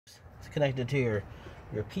connected to your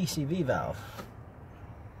PCV valve.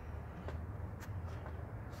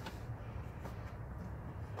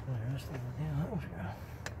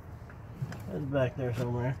 It's back there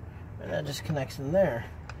somewhere, and that just connects in there.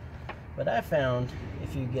 But I found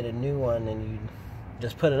if you get a new one and you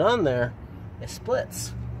just put it on there, it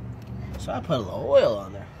splits. So I put a little oil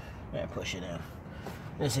on there and I push it in. And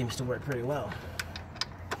it seems to work pretty well.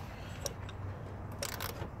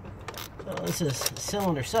 So this is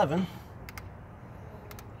cylinder 7.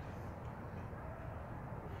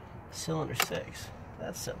 Cylinder 6.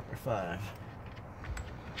 That's cylinder 5.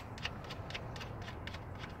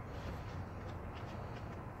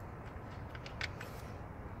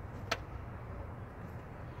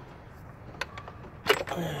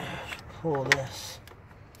 Pull this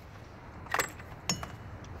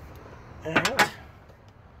out,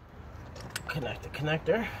 connect the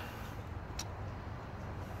connector,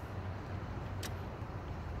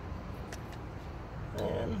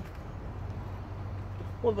 and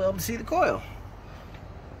we'll be able to see the coil.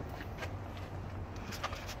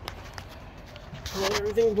 Get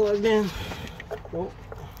everything plugged in. Nope.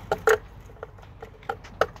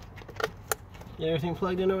 Get everything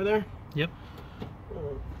plugged in over there? Yep.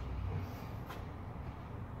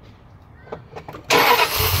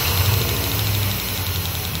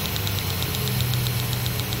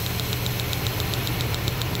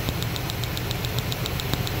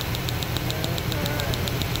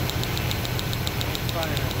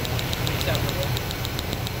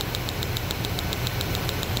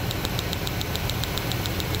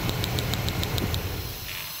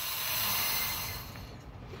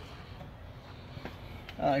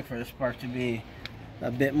 I like for the spark to be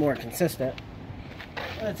a bit more consistent.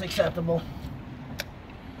 That's acceptable.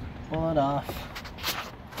 Pull it off.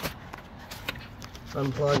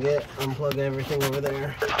 Unplug it. Unplug everything over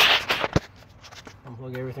there.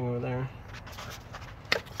 Unplug everything over there.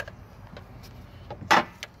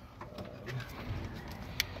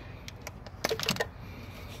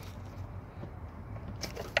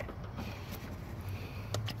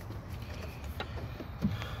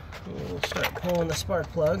 We'll start pulling the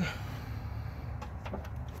spark plug.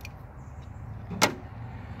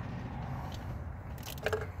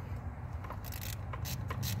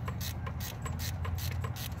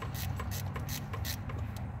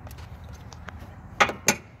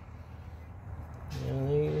 And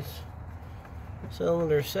these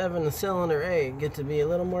cylinder 7 and cylinder 8 get to be a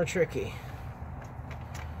little more tricky.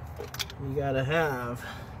 You gotta have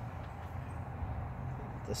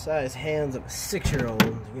the size hands of a 6-year-old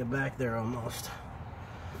to get back there almost.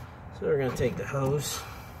 So we're going to take the hose,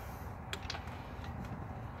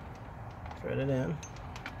 thread it in,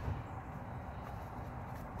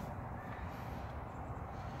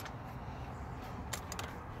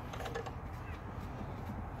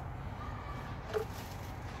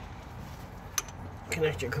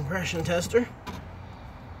 connect your compression tester.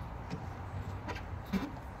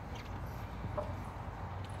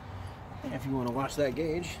 If you want to watch that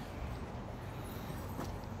gauge,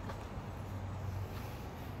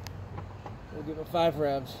 we'll give it 5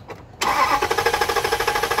 revs.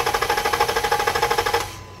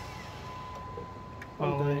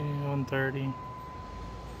 Probably 130.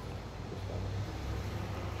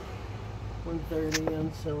 130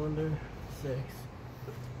 on cylinder 6.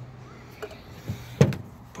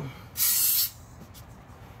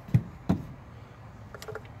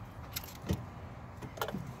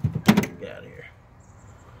 Get out of here.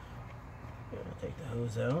 I'm gonna take the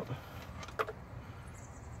hose out.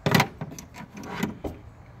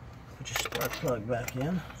 Put your spark plug back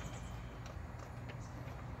in.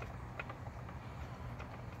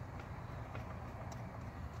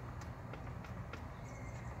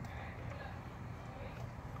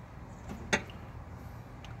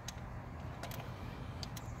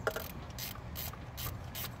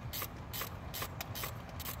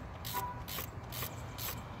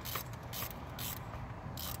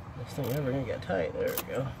 This thing never gonna get tight. There we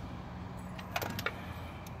go.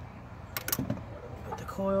 Put the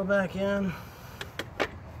coil back in.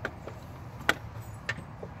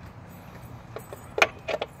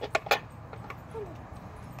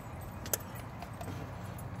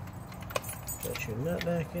 Put your nut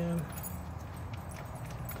back in.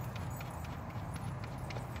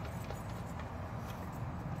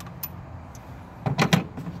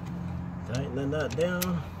 Tighten the nut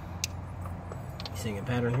down. Seeing a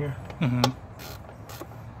pattern here? Mm-hmm.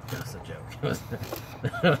 That's a joke.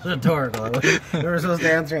 That was rhetorical. We were supposed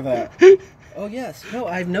to answer that. Oh yes. No,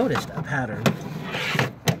 I've noticed a pattern.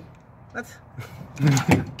 What?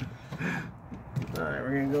 Alright,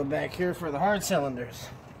 we're gonna go back here for the hard cylinders.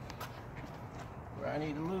 We're I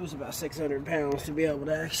need to lose about 600 pounds to be able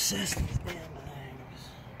to access these damn things.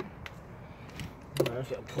 I just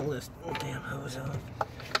gotta pull this damn hose off.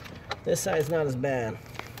 This side's not as bad.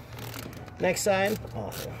 Next side,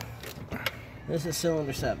 awful. This is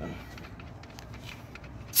cylinder 7.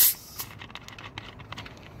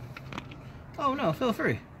 Oh no, feel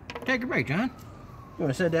free. Take a break, John. You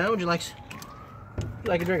want to sit down? Would you like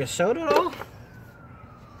a drink of soda at all?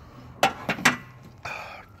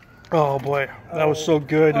 Oh boy, that was so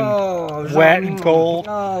good and wet and cold.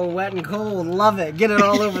 Oh, wet and cold. Love it. Get it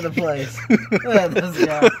all over the place. Look at this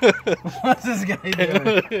guy. What's this guy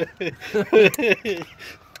doing?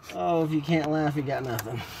 Oh, if you can't laugh, you got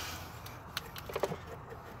nothing.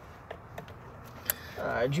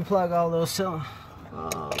 Alright, did you plug all those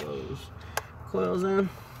coils in?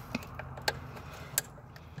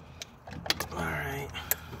 Alright.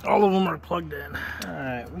 All of them are plugged in.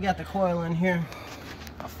 Alright, we got the coil in here.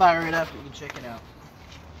 I'll fire it up and you can check it out.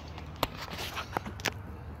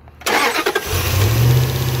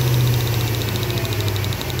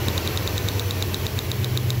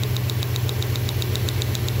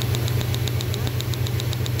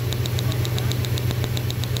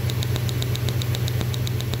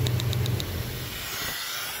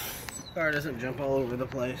 Car doesn't jump all over the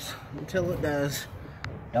place. Until it does,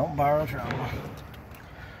 don't borrow trouble.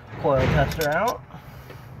 Coil tester out.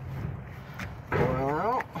 Coil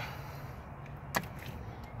out.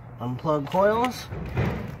 Unplug coils.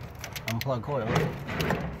 Unplug coils.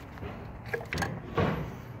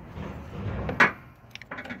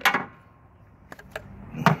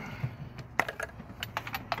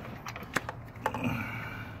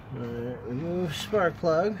 Remove spark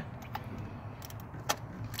plug.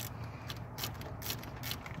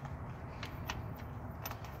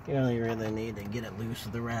 You don't really need to get it loose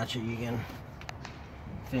with the ratchet. You can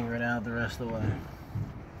finger it out the rest of the way.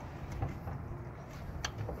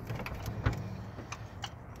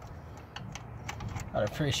 I'd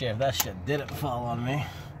appreciate if that shit didn't fall on me.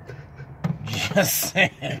 Just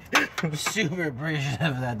saying. Super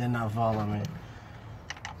appreciative if that did not fall on me.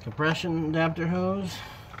 Compression adapter hose.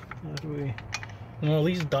 Well, at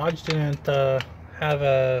least Dodge didn't have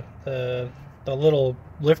the little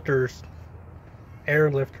lifters,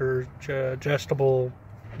 air lifters, adjustable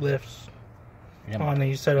lifts on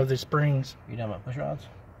the set of the springs. You talking about push rods?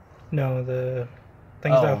 No, the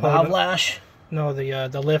things that hold valve lash. No,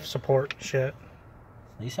 the lift support shit.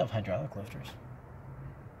 These have hydraulic lifters.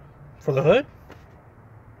 For the hood?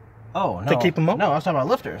 Oh, no. To keep them up? No, I was talking about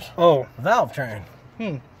lifters. Oh. Valve train.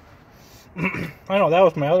 I know, that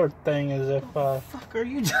was my other thing, is if... What the fuck are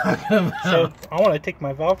you talking about? So, I want to take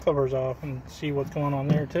my valve covers off and see what's going on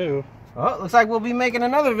there, too. Well, looks like we'll be making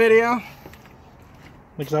another video.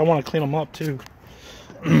 Because I want to clean them up, too.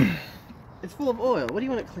 It's full of oil. What do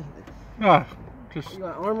you want to clean it? Just... You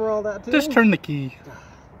want to armor all that, too? Just turn the key.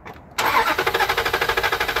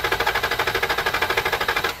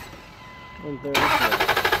 There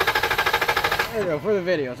you go, for the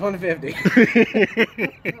video. It's 150.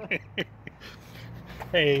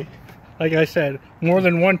 Hey, like I said, more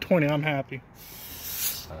than 120, I'm happy.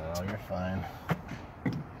 Oh, you're fine.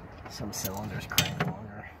 Some cylinders crank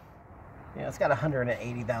longer. Yeah, it's got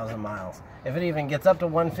 180,000 miles. If it even gets up to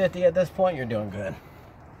 150 at this point, you're doing good.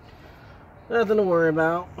 Nothing to worry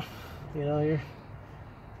about. You know,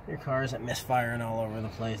 your car isn't misfiring all over the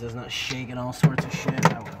place. It's not shaking all sorts of shit.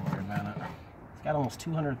 I wouldn't worry about it. It's got almost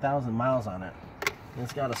 200,000 miles on it. And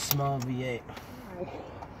it's got a small V8.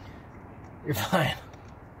 You're fine.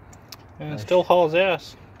 And it still hauls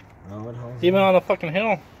ass. Oh, it hauls even on the fucking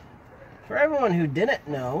hill. For everyone who didn't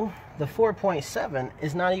know, the 4.7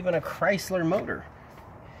 is not even a Chrysler motor.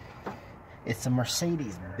 It's a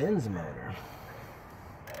Mercedes-Benz motor.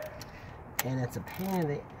 And it's a pain in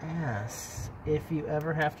the ass if you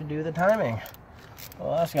ever have to do the timing.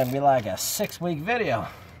 Well, that's going to be like a 6-week video.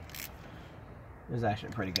 There's actually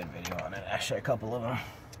a pretty good video on it. Actually, a couple of them.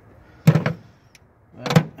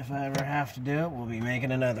 But if I ever have to do it, we'll be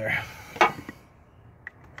making another.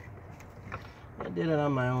 I did it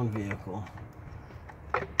on my own vehicle.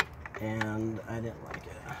 And I didn't like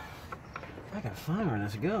it. If I can find where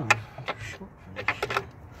this goes. I'm too short for this shit.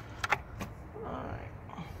 Alright.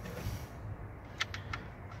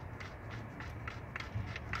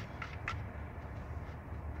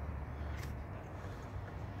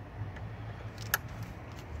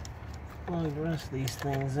 Plug the rest of these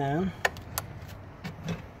things in.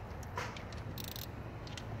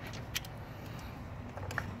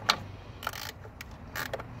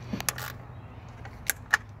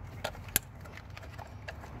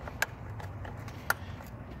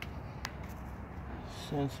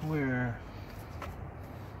 Since we're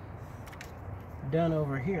done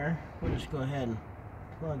over here, we'll just go ahead and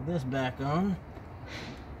plug this back on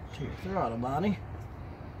to your throttle body.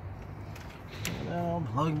 And now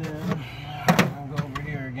plugged in. I'll go over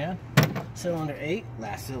here again. Cylinder 8,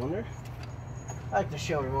 last cylinder. I like to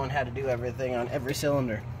show everyone how to do everything on every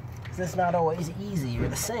cylinder, because it's not always easy or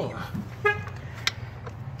the same. I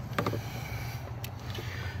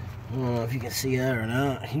don't know if you can see that or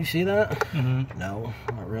not. Can you see that? Mm-hmm. No,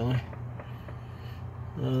 not really.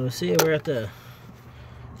 See, we're at the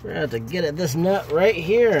get at this nut right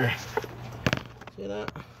here. See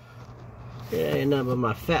that? Yeah, not but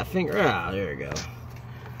my fat finger. Ah, there we go.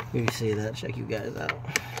 You can see that. Check you guys out.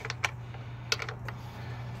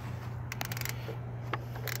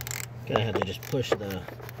 Gonna have to just push the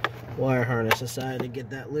wire harness aside to get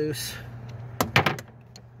that loose.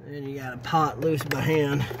 And you got a pot loose by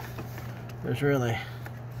hand. There's really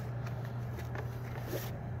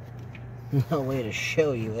no way to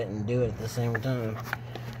show you it and do it at the same time.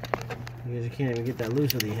 Because you can't even get that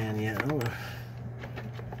loose with your hand yet. Oh,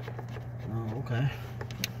 okay.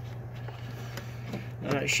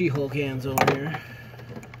 Alright, She-Hulk hands over here.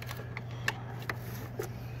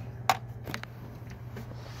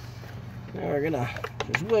 Now we're gonna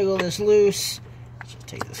just wiggle this loose. Let's just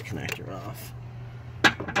take this connector off.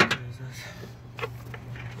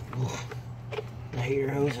 Ooh, the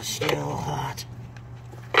heater hose is still hot.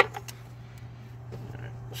 Alright,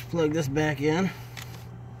 let's plug this back in.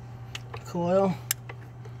 Coil.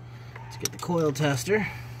 Let's get the coil tester.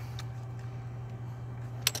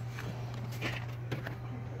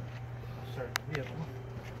 Start the vehicle.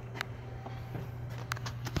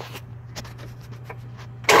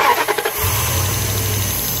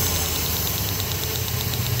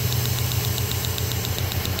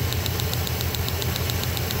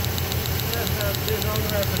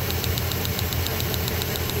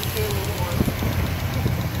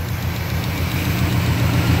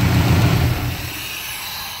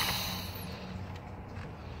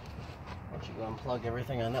 Unplug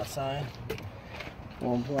everything on that side.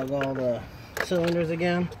 We'll unplug all the cylinders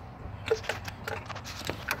again.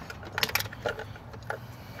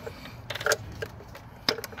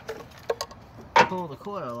 Pull the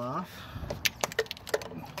coil off.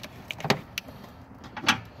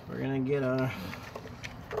 We're gonna get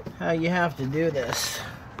how you have to do this.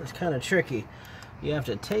 It's kind of tricky. You have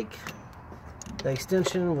to take the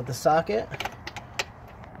extension with the socket,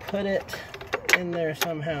 put it in there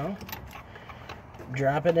somehow,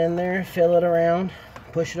 drop it in there, fill it around,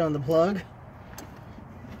 push it on the plug,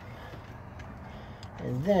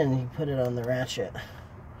 and then you put it on the ratchet.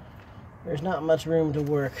 There's not much room to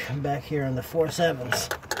work back here on the 4/7s.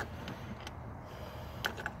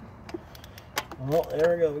 Well,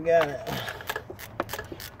 there we go, we got it.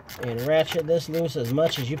 And ratchet this loose as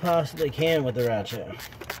much as you possibly can with the ratchet,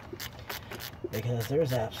 because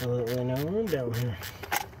there's absolutely no room down here.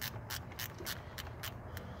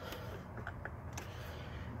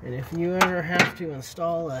 And if you ever have to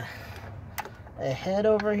install a head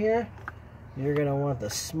over here, you're going to want the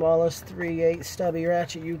smallest 3/8 stubby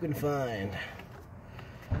ratchet you can find,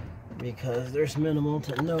 because there's minimal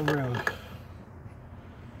to no room.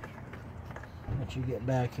 But you get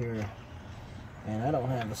back here, and I don't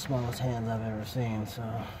have the smallest hands I've ever seen, so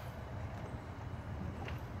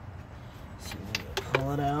let's see if we can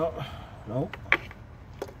pull it out. Nope.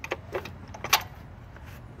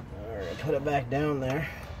 Alright, put it back down there.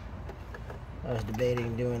 I was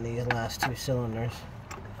debating doing these last 2 cylinders.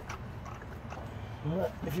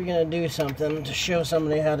 But if you're going to do something to show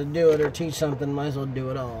somebody how to do it or teach something, might as well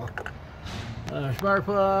do it all. Spark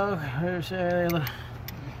plug. There's you've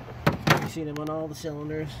seen them on all the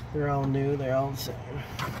cylinders. They're all new. They're all the same.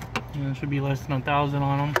 Yeah, it should be less than 1,000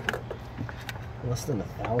 on them. Less than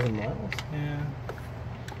 1,000 miles? Yeah.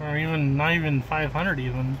 Or even, not even 500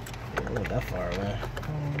 even. Yeah, not that far away.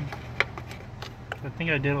 I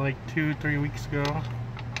think I did it like 2-3 weeks ago.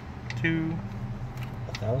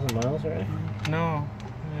 1,000 miles already? No.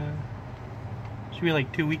 Yeah. Should be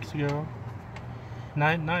like 2 weeks ago.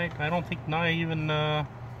 I don't think, not even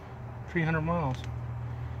 300 miles.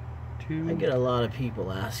 I get a lot of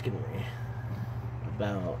people asking me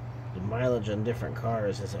about the mileage on different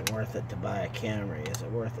cars. Is it worth it to buy a Camry? Is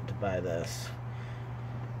it worth it to buy this?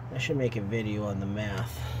 I should make a video on the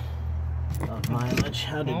math of mileage,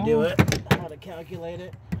 how to do it, how to calculate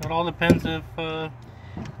it. It all depends if,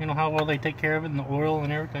 you know, how well they take care of it and the oil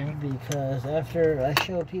and everything. Because after I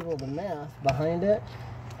show people the math behind it,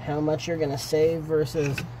 how much you're going to save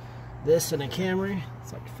versus this in a Camry,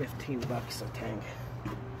 it's like 15 bucks a tank.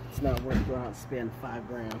 It's not worth going out and spend $5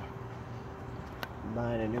 grand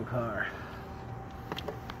buying a new car.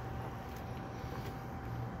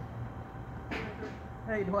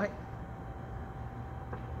 Hey, Dwight.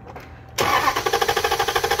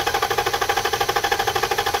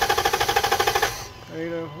 There you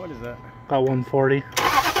go. What is that? About 140.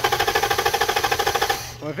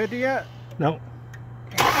 150 yet? Nope.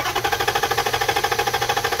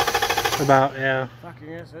 About, yeah. Fuck,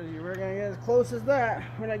 you were gonna get as close as that.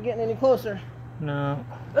 We're not getting any closer. No.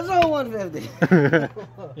 That's all 150.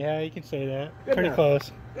 Yeah, you can say that. Good Pretty enough.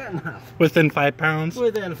 close. Good enough. Within 5 pounds.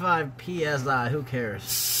 Within 5 psi, who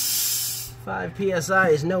cares? 5 psi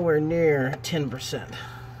is nowhere near 10%.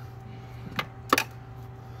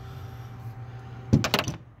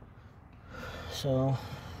 So,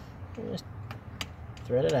 just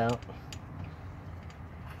thread it out.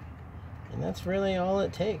 And that's really all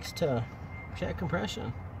it takes to check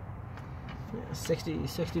compression. Yeah,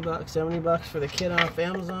 60 bucks, 70 bucks for the kit off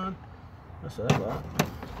Amazon. That's what I bought.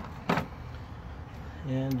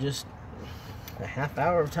 And just a half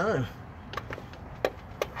hour of time.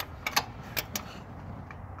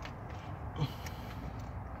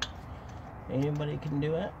 Anybody can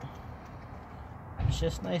do it. It's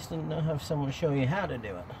just nice to have someone show you how to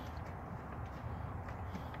do it.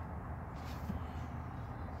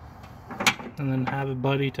 And then have a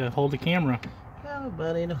buddy to hold the camera. Have a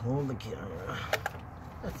buddy to hold the camera.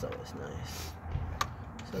 That's always nice.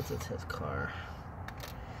 Since it's his car.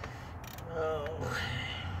 Oh.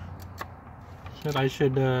 I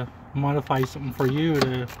should modify something for you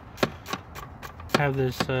to have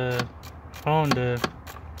this phone to,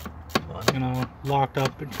 you know, locked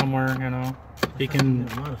up somewhere. You know, you can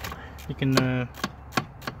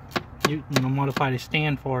you know, modify the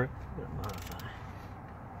stand for it.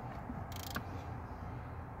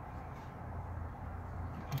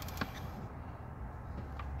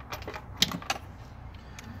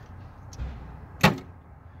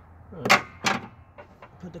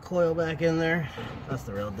 Put the coil back in there. That's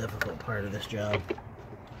the real difficult part of this job.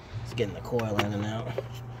 It's getting the coil in and out.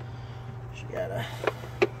 You gotta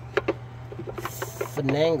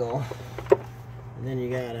finagle, and then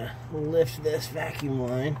you gotta lift this vacuum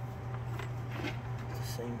line at the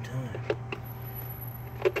same time.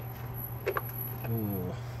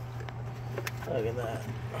 Ooh, look at that.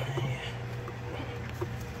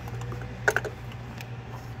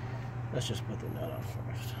 Let's just put the nut on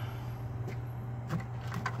first.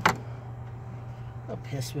 How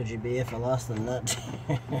pissed would you be if I lost the nut?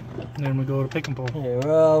 Then we go to pick and pull. Yeah,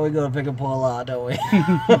 well, we go to pick and pull a lot, don't we?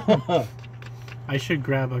 I should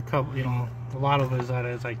grab a couple, you know, a lot of those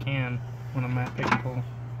as I can when I'm at pick and pull,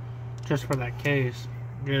 just for that case.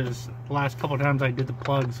 Because the last couple of times I did the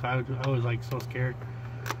plugs, I was like so scared.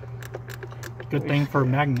 Good thing for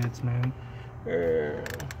magnets, man. I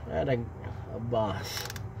had a boss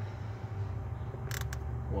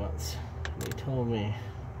once. He told me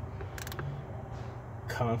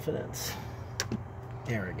confidence,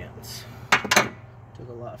 arrogance. Took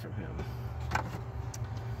a lot from him.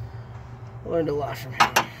 Learned a lot from him.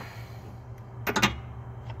 Let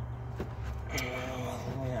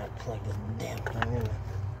me not plug this damn thing in.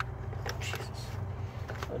 Jesus.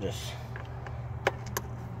 I'll just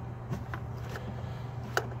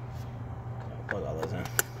plug all those in.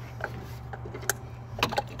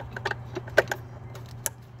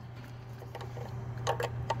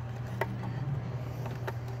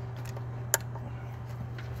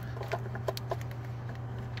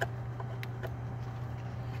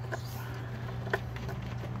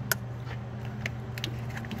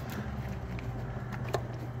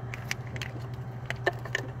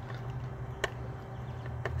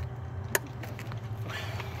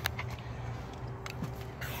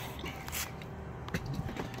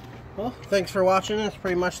 Well, thanks for watching. That's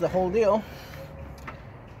pretty much the whole deal.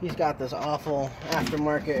 He's got this awful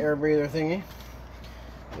aftermarket air breather thingy.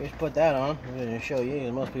 We just put that on. I'm going to show you,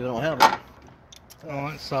 because most people don't have it. Oh,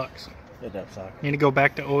 it sucks. It does suck. Need to go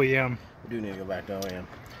back to OEM. We do need to go back to OEM.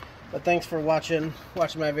 But thanks for watching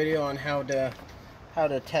my video on how to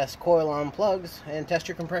test coil on plugs and test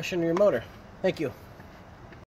your compression in your motor. Thank you.